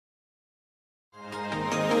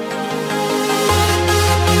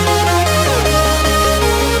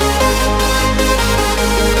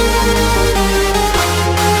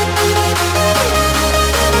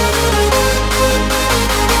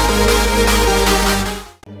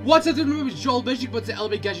What's up, everyone? It's Joel, Magic Buds,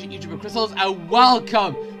 Element Gadget YouTuber Crystals, and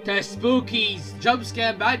welcome to Spooky's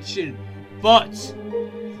Jumpscare Mansion, but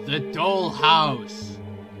the dollhouse.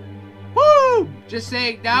 Woo! Just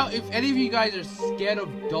saying now, if any of you guys are scared of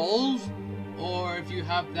dolls, or if you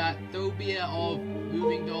have that phobia of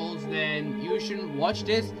moving dolls, then you shouldn't watch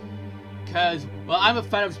this. Cause, well, I'm a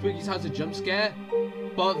fan of Spooky's House of Jumpscare,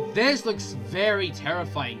 but this looks very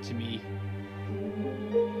terrifying to me.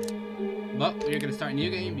 But we're gonna start a new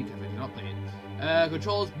game because I cannot play it.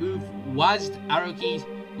 Controls: move, WASD, arrow keys,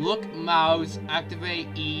 look, mouse, activate,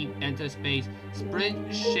 E, enter space,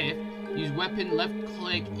 sprint, shift, use weapon, left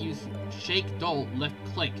click, use shake doll, left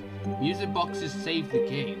click. Music boxes save the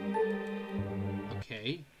game.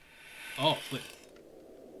 Okay. Oh, flip.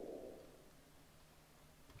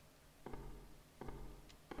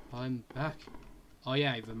 I'm back. Oh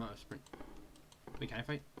yeah, I have a mouse sprint. Wait, can I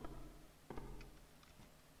fight?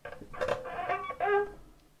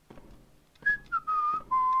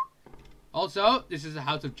 Also, this is a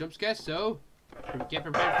house of jump scares, so get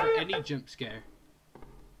prepared for any jump scare.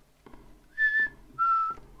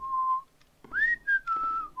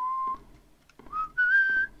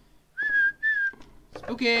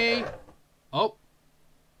 Spooky! Oh.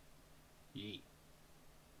 Yee.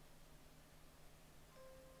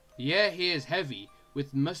 The air here is heavy,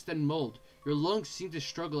 with must and mold. Your lungs seem to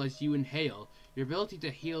struggle as you inhale. Your ability to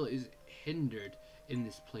heal is hindered in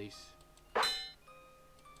this place.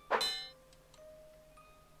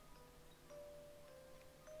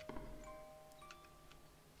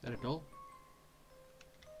 Is that a doll?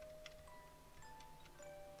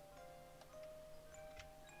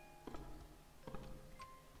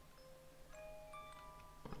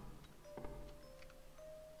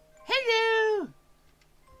 Hello!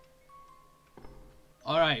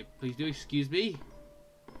 Alright, please do excuse me.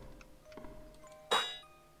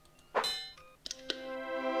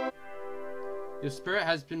 Your spirit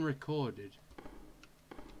has been recorded.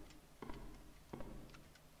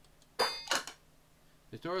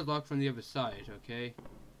 The door is locked from the other side, okay?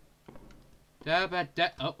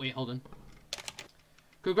 Oh, wait, hold on.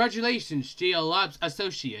 Congratulations, GL Labs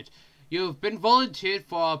Associate. You have been volunteered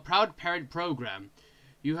for our Proud Parent program.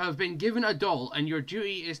 You have been given a doll, and your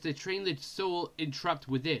duty is to train the soul entrapped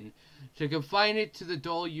within. To confine it to the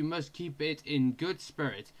doll, you must keep it in good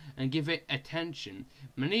spirit and give it attention.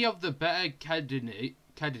 Many of the better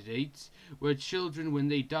candidates were children when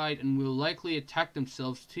they died and will likely attack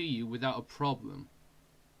themselves to you without problems.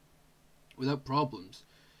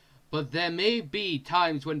 But there may be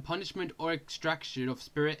times when punishment or extraction of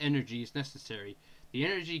spirit energy is necessary. The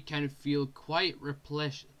energy can feel quite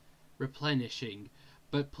replenishing,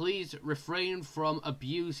 but please refrain from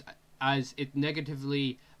abuse as it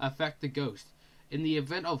negatively affects the ghost. In the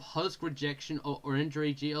event of husk rejection or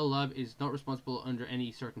injury, GL Lab is not responsible under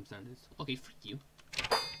any circumstances. Okay, freak you.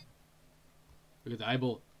 Look at the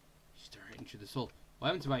eyeball. You start hitting through the soul. What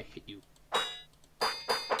happens if I hit you?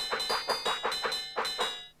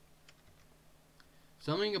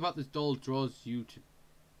 Something about this doll draws you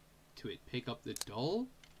to it. Pick up the doll?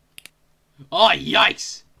 Oh,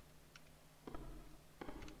 yikes!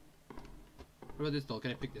 What about this doll? Can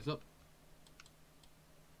I pick this up?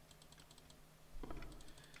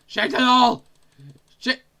 Shake the doll!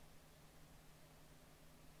 Shake!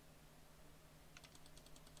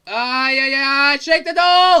 Yeah! Shake the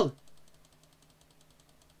doll!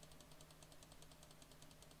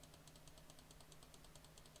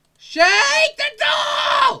 Shake the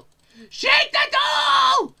doll! Shake the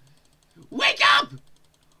doll! Wake up!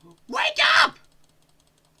 Wake up!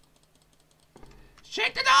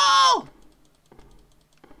 Shake the doll!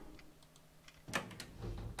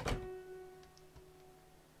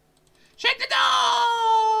 Shake the doll!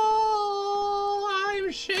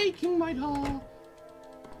 I'm shaking my doll.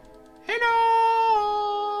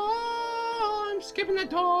 Hello! I'm skipping the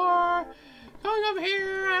door. Going over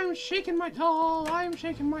here, I'm shaking my doll. I'm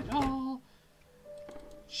shaking my doll.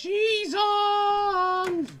 She's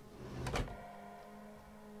on!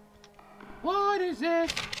 What is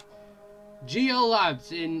this? GL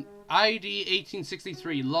Labs in ID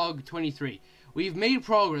 1863, log 23. We've made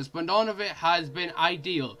progress, but none of it has been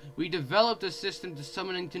ideal. We developed a system to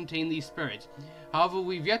summon and contain these spirits. However,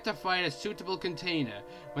 we've yet to find a suitable container.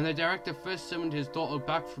 When the director first summoned his daughter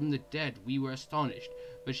back from the dead, we were astonished.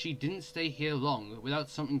 But she didn't stay here long. Without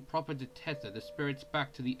something proper to tether the spirits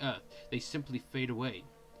back to the earth, they simply fade away.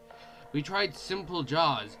 We tried simple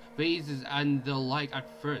jars, vases, and the like at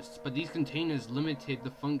first, but these containers limited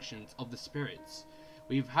the functions of the spirits.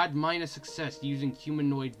 We've had minor success using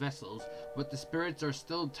humanoid vessels, but the spirits are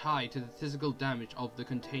still tied to the physical damage of the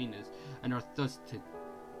containers and are thus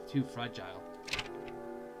too fragile.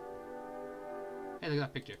 Hey, look at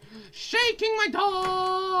that picture. Shaking my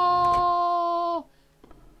doll!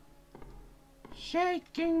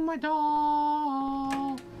 Shaking my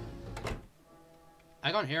doll!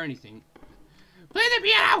 I can't hear anything. Play the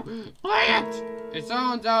piano! Play it! It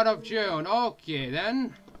sounds out of tune. Okay,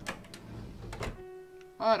 then.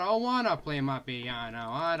 I don't wanna play my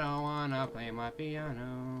piano. I don't wanna play my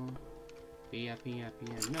piano. Piano.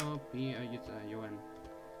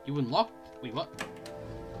 You unlocked? Wait, what?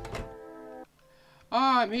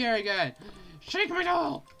 Oh, I'm here again. Shake my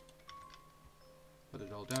doll! Put the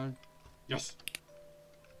doll down. Yes!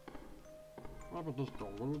 What about this door?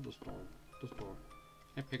 What about this door? This door.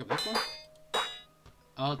 Can I pick up this one?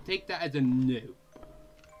 I'll take that as a no.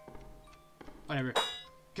 Whatever.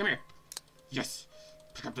 Come here. Yes!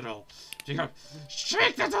 Pick up the doll. Pick up.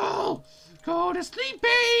 Shake the doll! Go to sleep,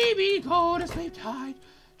 baby! Go to sleep tight.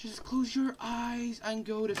 Just close your eyes and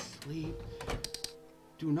go to sleep.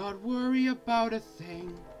 Do not worry about a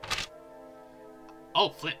thing. Oh,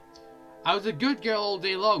 flip. I was a good girl all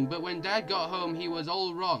day long, but when Dad got home, he was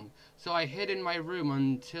all wrong. So I hid in my room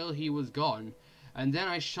until he was gone. And then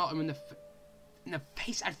I shot him in the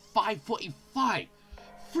face at 5:45.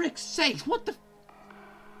 Frick's sakes, what the...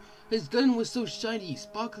 His gun was so shiny,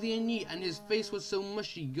 sparkly and neat, and his face was so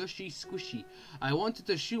mushy, gushy, squishy. I wanted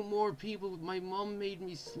to shoot more people, but my mom made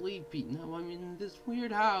me sleepy. Now I'm in this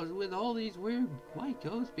weird house with all these weird white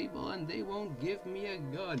ghost people, and they won't give me a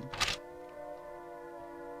gun.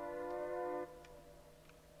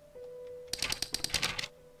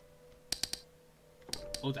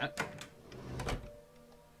 What's that?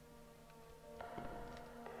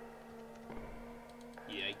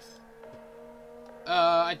 Yikes.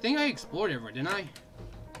 I think I explored everywhere, didn't I?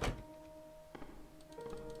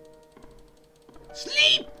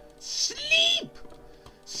 Sleep! Sleep!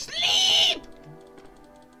 Sleep!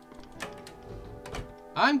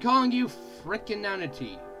 I'm calling you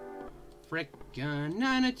frickin-nanity.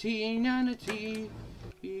 Frickin-nanity, nanity.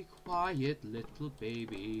 Be quiet, little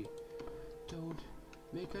baby. Don't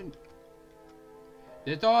make a...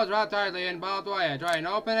 The door's right tightly and barbed wire. Try and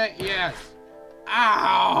open it. Yes.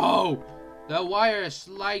 Ow! The wire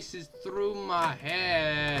slices through my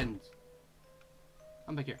hand.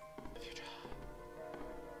 I'm back here.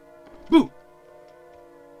 Boom!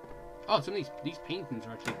 Oh, some of these paintings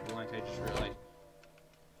are actually blank. I just realized.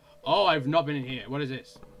 Oh, I've not been in here. What is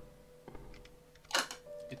this?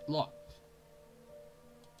 It's locked.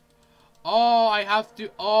 Oh, I have to.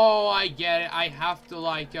 Oh, I get it. I have to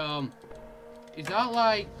like Is that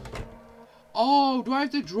like? Oh, do I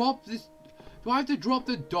have to drop this? Do I have to drop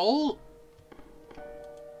the doll?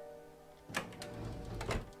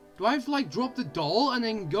 Do I have to like drop the doll and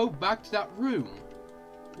then go back to that room?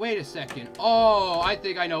 Wait a second. Oh, I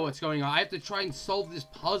think I know what's going on. I have to try and solve this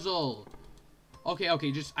puzzle.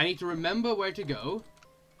 Okay, just I need to remember where to go.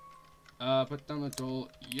 Put down the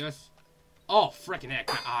doll. Yes. Oh, frickin' heck,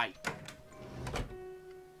 my eye.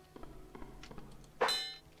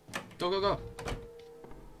 Go.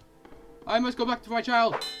 I must go back to my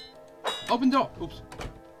child. Open door. Oops.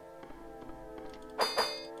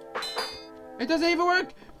 It doesn't even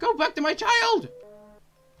work. Go back to my child.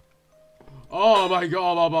 Oh my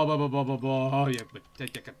god. Oh, yeah, but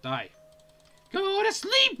you could die. Go to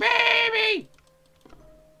sleep, baby.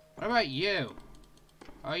 What about you?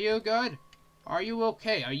 Are you good? Are you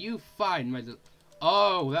okay? Are you fine, my...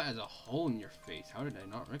 Oh, that is a hole in your face. How did I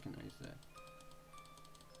not recognize that?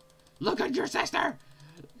 Look at your sister!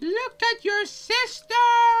 Look at your sister!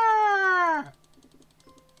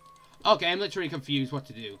 Okay, I'm literally confused what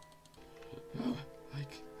to do.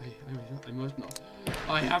 I must not.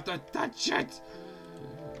 I have to touch it!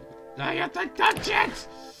 I have to touch it!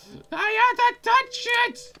 I have to touch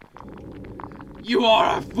it! You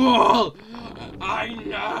are a fool! I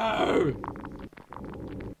know!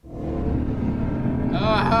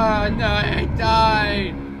 Ah, no, I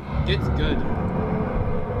died! It's good.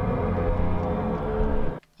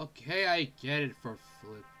 Okay, I get it for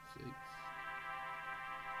flip sakes.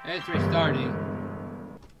 It's restarting.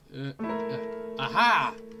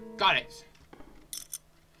 Aha! Got it!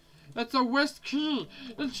 That's the worst key!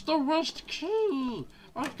 It's the worst key!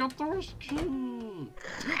 I've got the worst key!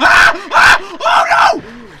 Ah! Ah! Oh no!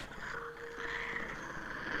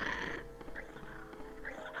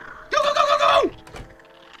 Go!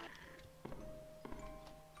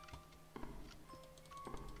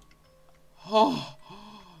 Oh.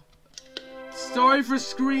 Sorry for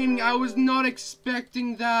screaming, I was not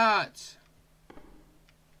expecting that.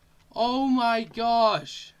 Oh my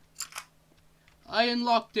gosh. I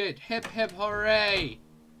unlocked it. Hip hip hooray.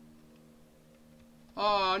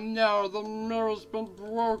 Oh no, the mirror's been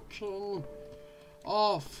broken.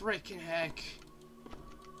 Oh freaking heck.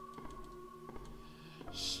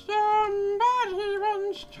 Somebody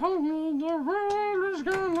once told me the world is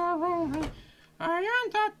gonna roll me. I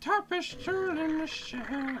am the toughest tool in the shed.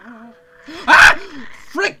 Ah!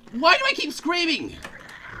 Frick! Why do I keep screaming?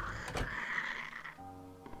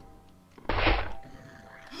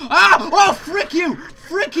 Ah! Oh, frick you!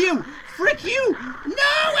 Frick you! Frick you! No!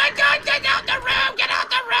 I can't get out the room! Get out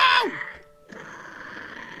the room!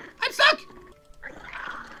 I'm stuck!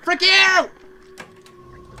 Frick you!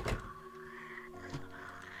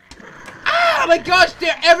 Oh my gosh!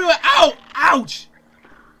 They're everywhere! Ow! Ouch!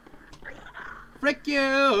 Frick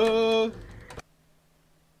you!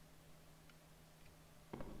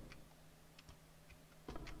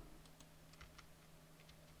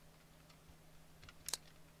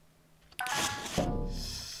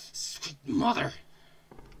 Sweet mother!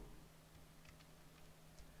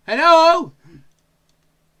 Hello?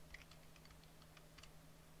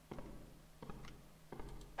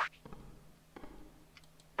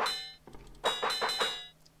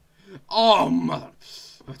 Oh, mother!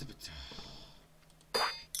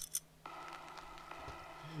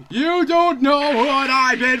 You don't know what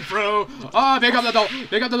I've been through! Oh, pick up the doll!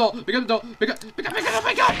 Pick up the doll! Pick up the doll! Pick up! Pick up! Pick up!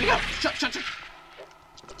 Pick up! Pick up! Shut! Shut! Shut!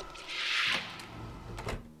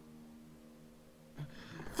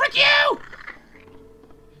 Frick you!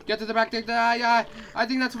 Get to the back. I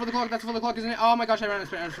think that's for the clock. That's for the clock, isn't it? Oh my gosh! I ran a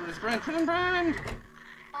sprint.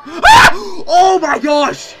 Ah! Oh my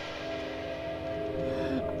gosh!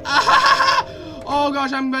 Ah! Oh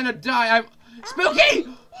gosh! I'm gonna die. Spooky!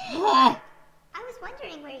 Oh. I was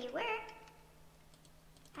wondering where you were.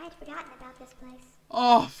 I had forgotten about this place.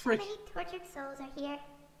 Oh, frick. How many tortured souls are here?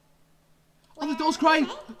 Oh, the doll's crying.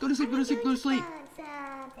 Go to sleep, go to sleep, go to sleep.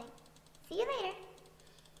 Something. See you later.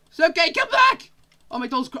 It's okay, come back! Oh, my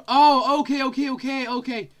doll's crying. Oh, okay.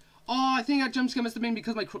 Oh, I think that jump scare must have been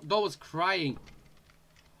because my doll was crying.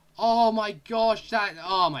 Oh my gosh,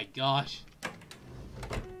 oh my gosh.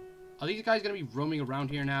 Are these guys gonna be roaming around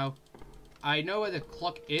here now? I know where the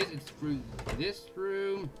clock is. It's through this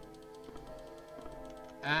room.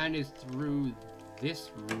 And it's through this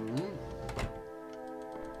room.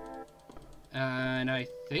 And I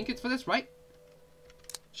think it's for this, right?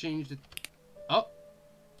 Change the... Oh.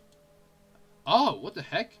 Oh, what the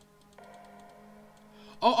heck?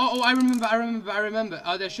 Oh, I remember.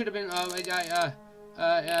 There should have been,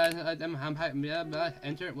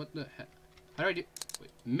 enter, what the heck? How do I do?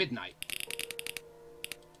 Wait, midnight.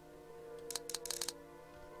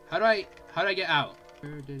 How do I get out?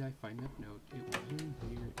 Where did I find that note? It wasn't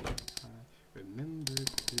here. If I remember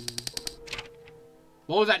to...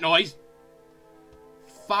 What was that noise?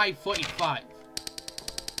 5:45.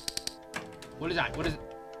 What is that? What is it?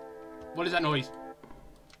 What is that noise?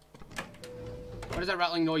 What is that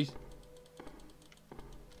rattling noise?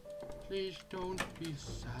 Please don't be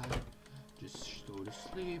sad. Just go to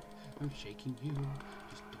sleep. I'm shaking you.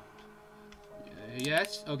 Just don't.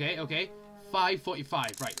 Yes. Okay.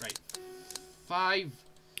 5:45. Right. 5:40.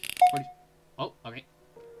 Oh, okay.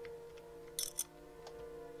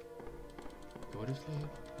 Go to sleep.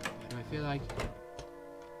 What do I feel like?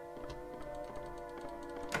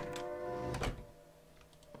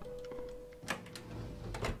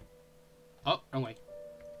 Oh, wrong way.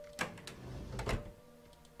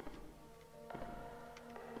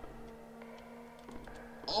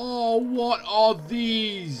 Oh, what are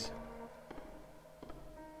these?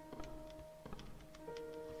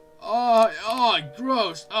 Oh,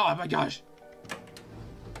 gross. Oh my gosh.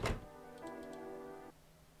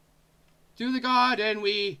 To the garden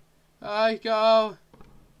we go.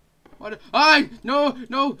 What?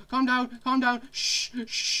 No, calm down. Shh.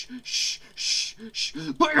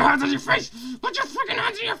 Put your hands on your face. Put your freaking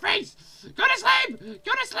hands on your face. Go to sleep.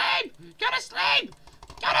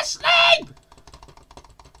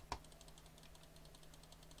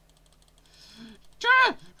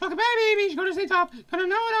 Look, baby, go to sleep, top. No,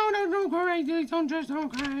 cry. Don't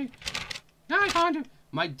cry. I can't do.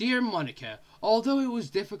 My dear Monica, although it was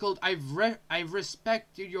difficult, I've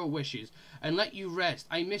respected your wishes and let you rest.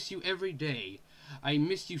 I miss you every day. I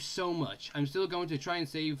miss you so much. I'm still going to try and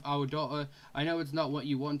save our daughter. I know it's not what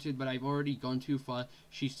you wanted, but I've already gone too far.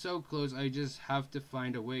 She's so close. I just have to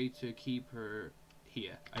find a way to keep her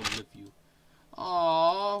here. I love you.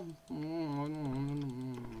 Aww.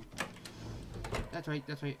 That's right.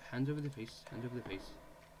 Hands over the face.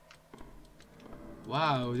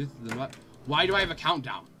 Wow, this is the nut. Why do I have a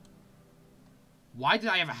countdown? Why did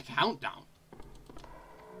I have a countdown?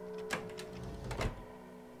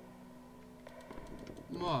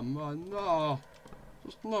 Mama, no.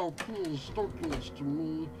 Just no, please, don't do this to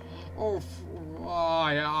me. Oh,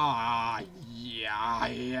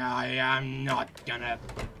 yeah, I'm not gonna...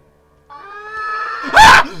 Ah!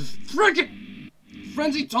 Frickin'!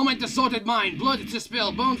 Frenzy, torment, distorted mind, blood to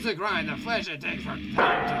spill, bones to grind, the flesh it takes for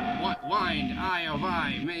time to wind, eye of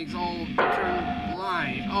eye, makes all turn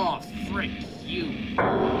blind. Oh, frick you.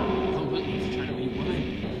 Completely trying to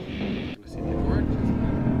rewind. I'm gonna say that word.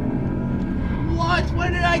 What? What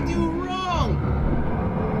did I do wrong?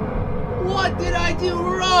 What did I do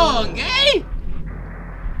wrong, eh?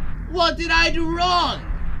 What did I do wrong?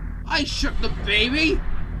 I shook the baby.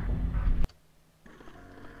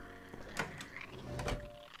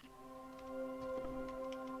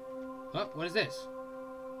 Oh, what is this?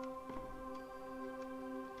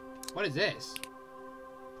 What is this?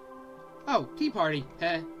 Oh, tea party.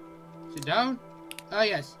 Sit down? Oh,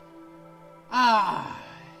 yes. Ah.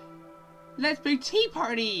 Let's play tea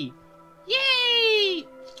party. Yay!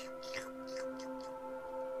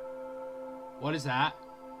 What is that?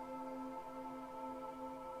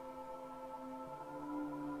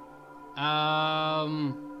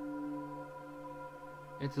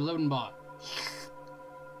 It's a loading bar.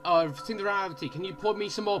 Oh, I've seen the round of tea. Can you pour me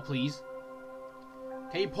some more, please?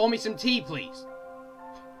 Can you pour me some tea, please?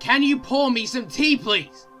 Can you pour me some tea,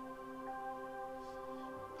 please?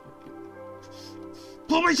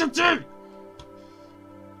 Pour me some tea!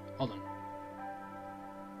 Hold on.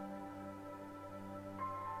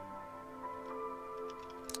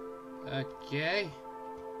 Okay.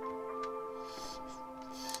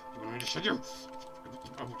 You want me to show you?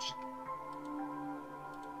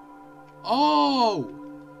 Oh!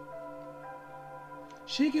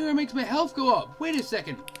 Shaking her makes my health go up. Wait a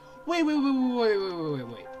second. Wait.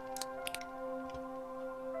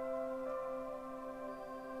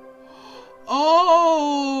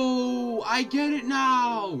 Oh! I get it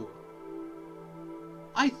now.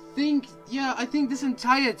 I think this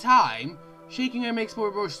entire time, shaking her makes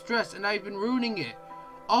more stress, and I've been ruining it.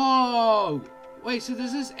 Oh! Wait, so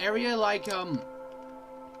there's this area like,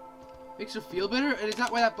 makes her feel better? And is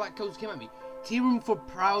that why that black coat came at me? Tea room for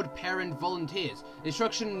proud parent volunteers.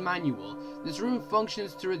 Instruction manual. This room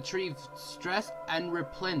functions to retrieve stress and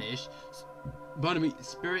replenish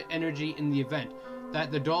spirit energy in the event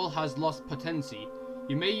that the doll has lost potency.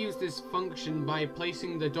 You may use this function by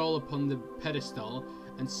placing the doll upon the pedestal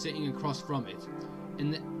and sitting across from it.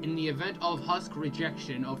 In the event of husk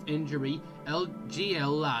rejection of injury,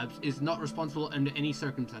 LGL Labs is not responsible under any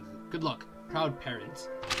circumstances. Good luck, proud parents.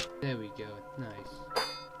 There we go. Nice.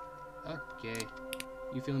 Okay.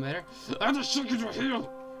 You feeling better? I just shook your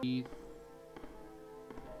heel.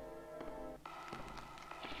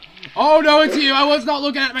 Oh no, it's you! I was not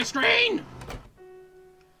looking at my screen!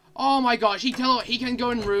 Oh my gosh, he can go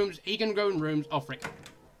in rooms. He can go in rooms. Oh frick.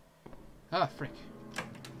 Ah, frick.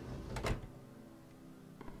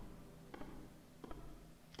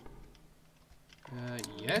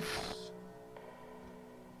 Yes.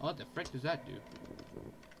 What the frick does that do?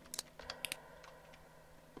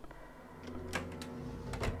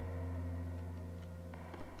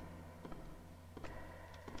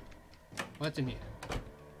 What's in here?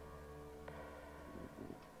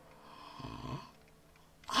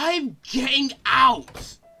 I'm getting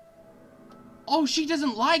out! Oh, she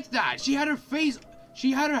doesn't like that. She had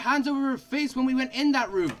her hands over her face when we went in that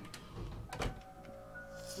room.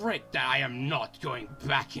 Frick that I am not going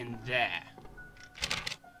back in there.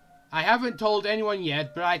 I haven't told anyone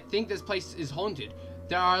yet, but I think this place is haunted.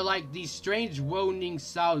 There are like these strange moaning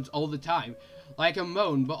sounds all the time. Like a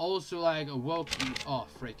moan, but also like a woken. Oh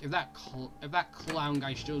frick! If that clown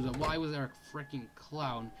guy shows up, why was there a freaking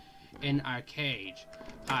clown in our cage?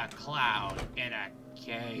 A clown in a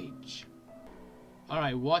cage. All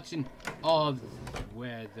right, what's in? Oh,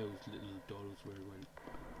 where those little dolls were when?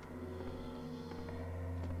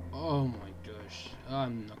 Oh my gosh!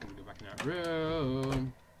 I'm not gonna go back in that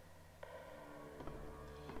room.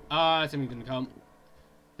 Something's gonna come.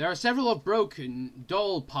 There are several broken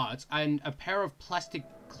doll parts and a pair of plastic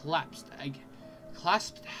clasped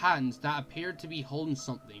hands that appear to be holding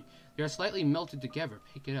something. They are slightly melted together.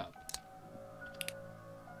 Pick it up.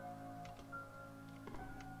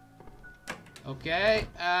 Okay,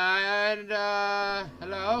 and,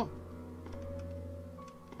 hello?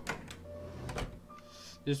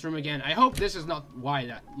 This room again. I hope this is not why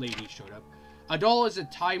that lady showed up. A doll is a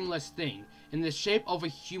timeless thing. In the shape of a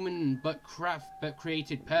human, but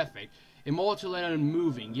created perfect, immortal and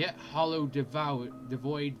unmoving, yet hollow,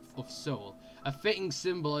 devoid of soul. A fitting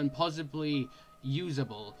symbol and possibly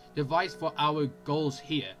usable device for our goals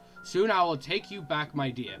here. Soon I will take you back, my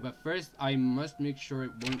dear, but first I must make sure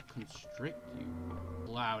it won't constrict you.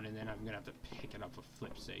 Loud, and then I'm gonna have to pick it up for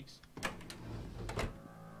flip's sakes.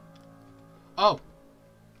 Oh!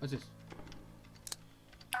 What's this?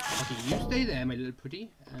 Okay, you stay there, my little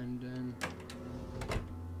pretty, and,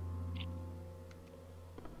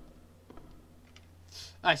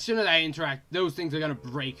 As soon as I interact, those things are gonna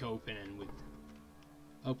break open and with...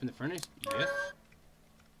 Open the furnace? Yes.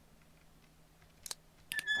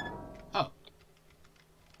 Oh.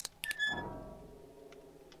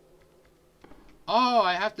 Oh,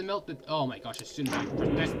 I have to melt the... Oh my gosh, as soon as I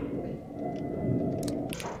put this...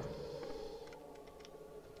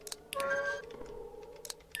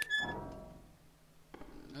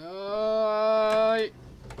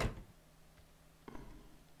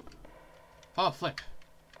 Oh, flip.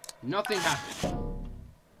 Nothing happened.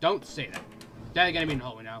 Don't say that. They're gonna be in the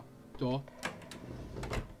hallway now. Door.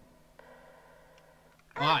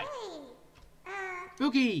 Why? Hey,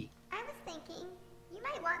 Spooky! I was thinking you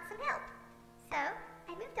might want some help. So,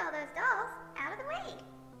 I moved all those dolls out of the way.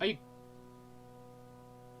 Are you...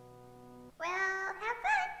 Well, have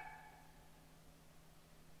fun.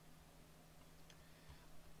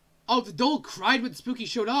 Oh, the doll cried when Spooky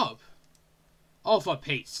showed up. Oh, for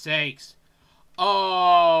Pete's sakes.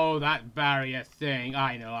 Oh, that barrier thing.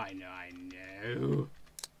 I know.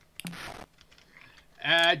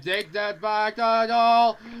 Take that back, the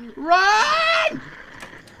doll. Run!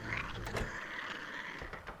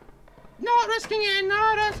 Not risking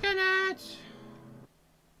it.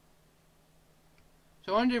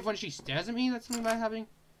 So I wonder if when she stares at me, that's something bad happening.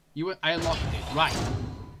 I unlocked it. Right.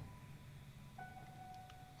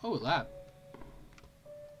 Oh, a lab.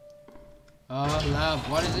 Oh, lab.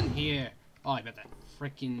 What is in here? Oh, I bet that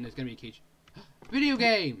freaking... There's gonna be a cage. Video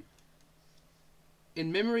game!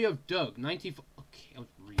 In memory of Doug, 94... Okay, I was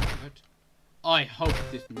reading it. I hope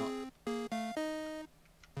this not...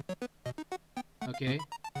 Okay.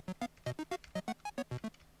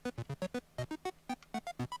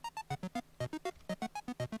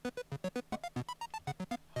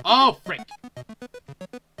 Oh, frick!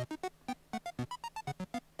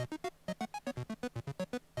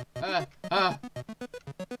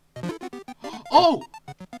 Oh!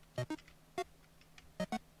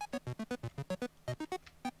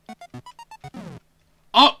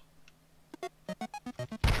 Oh!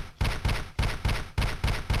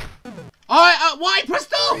 Why? Press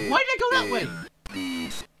stop! Why did I go that way?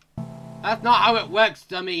 That's not how it works,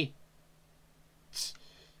 dummy.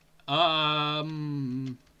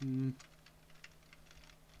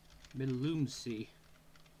 Middleumsea.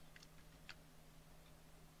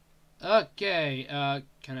 Okay,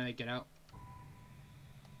 can I get out?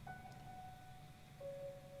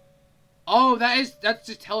 Oh, that's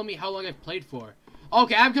just telling me how long I've played for.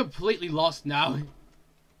 Okay, I'm completely lost now.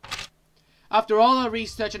 After all our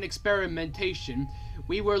research and experimentation,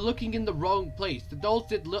 we were looking in the wrong place. The dolls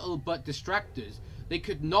did little but distract us. They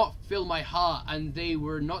could not fill my heart, and they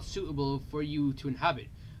were not suitable for you to inhabit.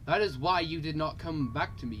 That is why you did not come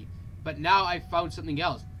back to me. But now I've found something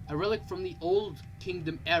else. A relic from the old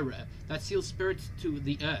kingdom era that seals spirits to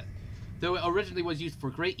the earth. Though it originally was used for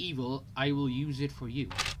great evil, I will use it for you.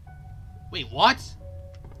 Wait, what?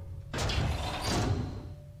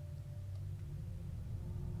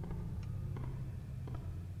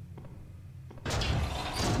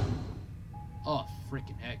 Oh,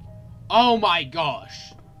 freaking heck. Oh my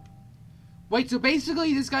gosh. Wait, so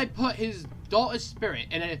basically this guy put his daughter's spirit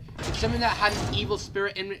in something that had an evil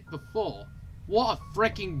spirit in it before. What a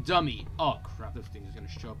freaking dummy. Oh crap, this thing is gonna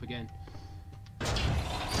show up again.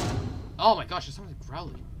 Oh my gosh, there's something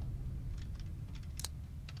growling.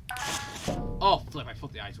 Oh flip, I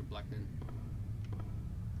thought the eyes were black then.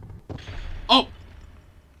 Oh!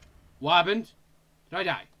 What happened? Did I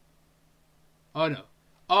die? Oh no.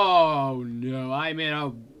 Oh no, I'm in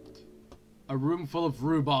a room full of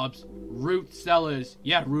rhubarbs. Root cellars.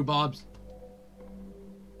 Yeah, rhubarbs.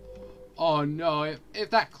 Oh no, if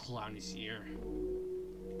that clown is here.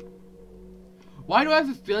 Why do I have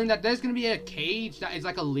a feeling that there's gonna be a cage that is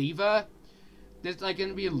like a lever? There's like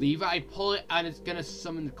gonna be a lever, I pull it and it's gonna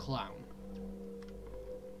summon the clown.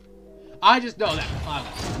 I just know that clown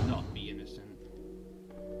cannot be innocent.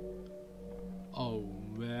 Oh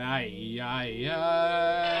my,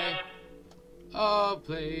 oh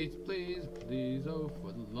please, please, please, oh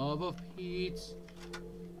for the love of Pete.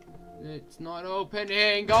 It's not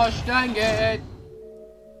opening, gosh dang it!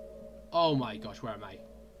 Oh my gosh, where am I?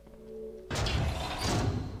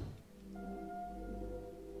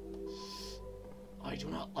 I do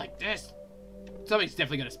not like this. Something's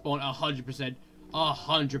definitely gonna spawn 100%.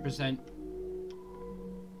 100%.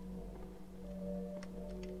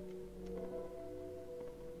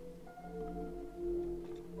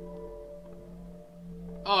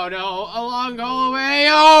 Oh no, a long hallway.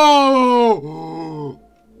 Oh!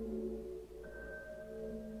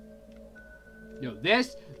 No,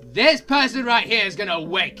 this person right here is gonna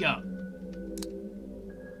wake up.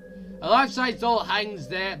 A life-size doll hangs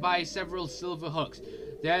there by several silver hooks.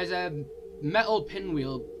 There's a metal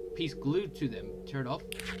pinwheel piece glued to them. Turn it off.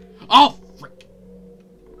 Oh, frick.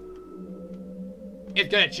 It's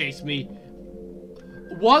gonna chase me.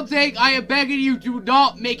 One thing I am begging you, do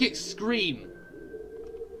not make it scream.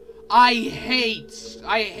 I hate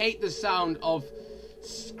the sound of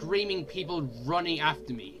screaming people running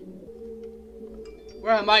after me.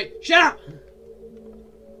 Where am I? Shut up!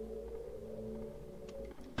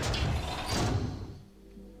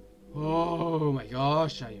 Oh my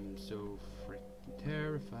gosh, I am so freaking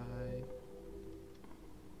terrified.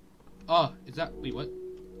 Oh, is that... Wait, what?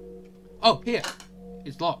 Oh, here.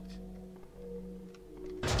 It's locked.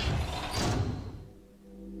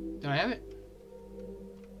 Do I have it?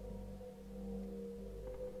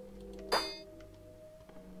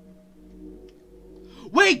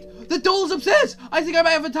 Wait! The doll's upstairs! I think I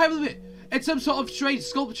might have a time limit. It's some sort of strange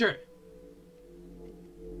sculpture.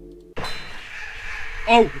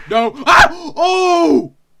 Oh, no. Ah!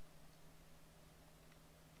 Oh!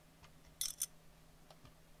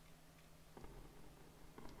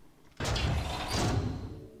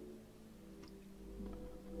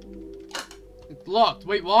 It's locked.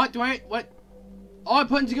 Wait, what? What? Oh, I'm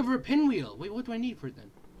putting together a pinwheel. Wait, what do I need for it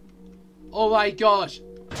then? Oh my gosh.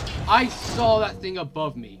 I saw that thing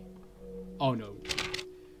above me. Oh no.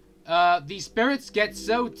 These spirits get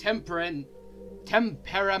so temperamental.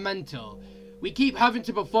 We keep having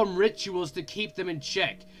to perform rituals to keep them in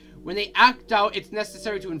check. When they act out, it's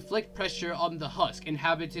necessary to inflict pressure on the husk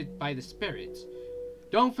inhabited by the spirits.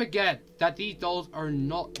 Don't forget that these dolls are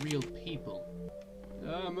not real people.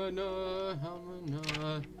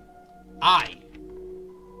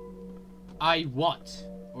 I what?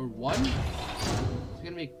 Or one? It's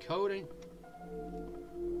gonna be coding.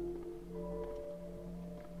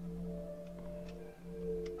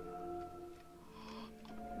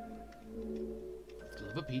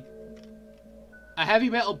 A heavy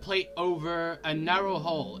metal plate over a narrow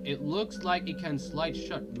hole. It looks like it can slide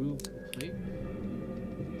shut. Move the plate.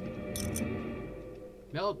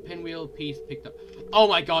 Metal pinwheel piece picked up. Oh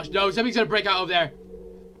my gosh, no, something's gonna break out over there.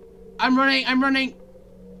 I'm running, I'm running.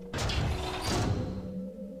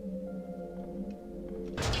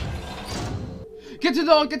 Get to the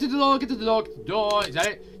door, get to the door, get to the door, get to the door. Is that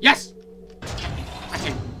it? Yes!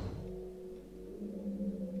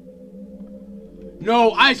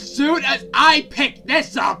 No, as soon as I pick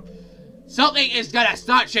this up, something is gonna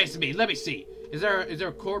start chasing me. Let me see. Is there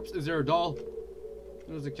a corpse? Is there a doll?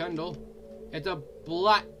 There's a candle. It's a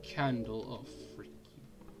black candle. Oh, freaky.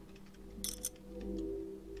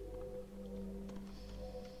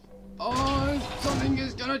 Oh, something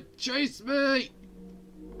is gonna chase me.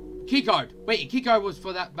 Keycard. Wait, keycard was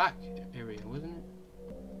for that back area, wasn't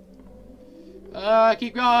it?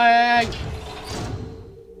 Keep going.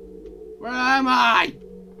 Where am I?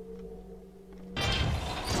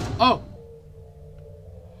 Oh.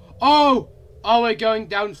 Oh. Oh, we're going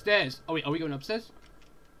downstairs. Oh wait, are we going upstairs?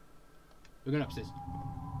 We're going upstairs.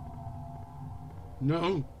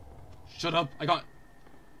 No. Shut up. I can't.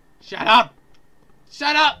 Shut up.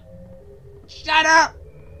 Shut up. Shut up.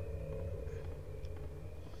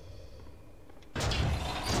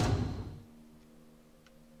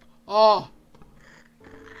 Oh.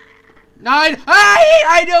 9.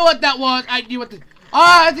 I know what that was. I knew what the. Oh,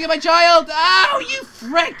 I have to get my child. Oh, you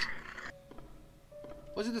frick.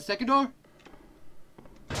 Was it the second door?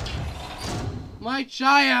 My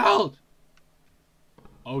child.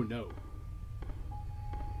 Oh no.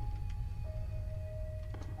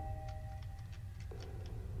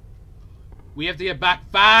 We have to get back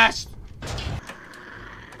fast.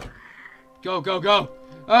 Go, go, go.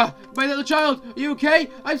 My little child, are you okay?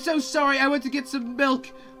 I'm so sorry. I went to get some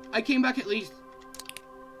milk. I came back at least.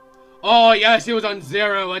 Oh, yes, it was on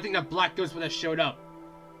 0. I think that black ghost would have showed up.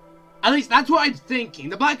 At least that's what I'm thinking.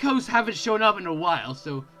 The black ghosts haven't shown up in a while,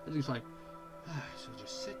 so I think it's like, so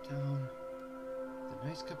just sit down with a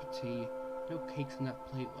nice cup of tea. No cakes on that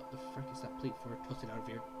plate. What the frick is that plate for? Toss it out of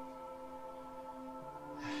here.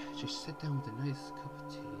 Just sit down with a nice cup of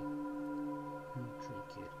tea and drink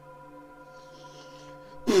it.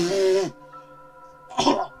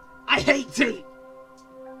 Oh, I hate tea.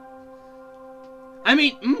 I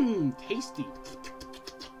mean, tasty.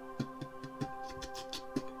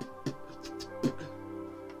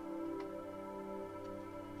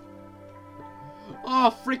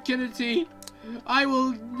 Oh, frickinity. I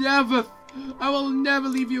will never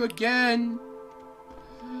leave you again.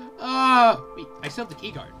 Wait, I still have the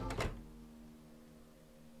key card.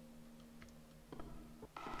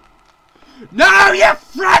 No, you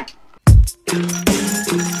frick!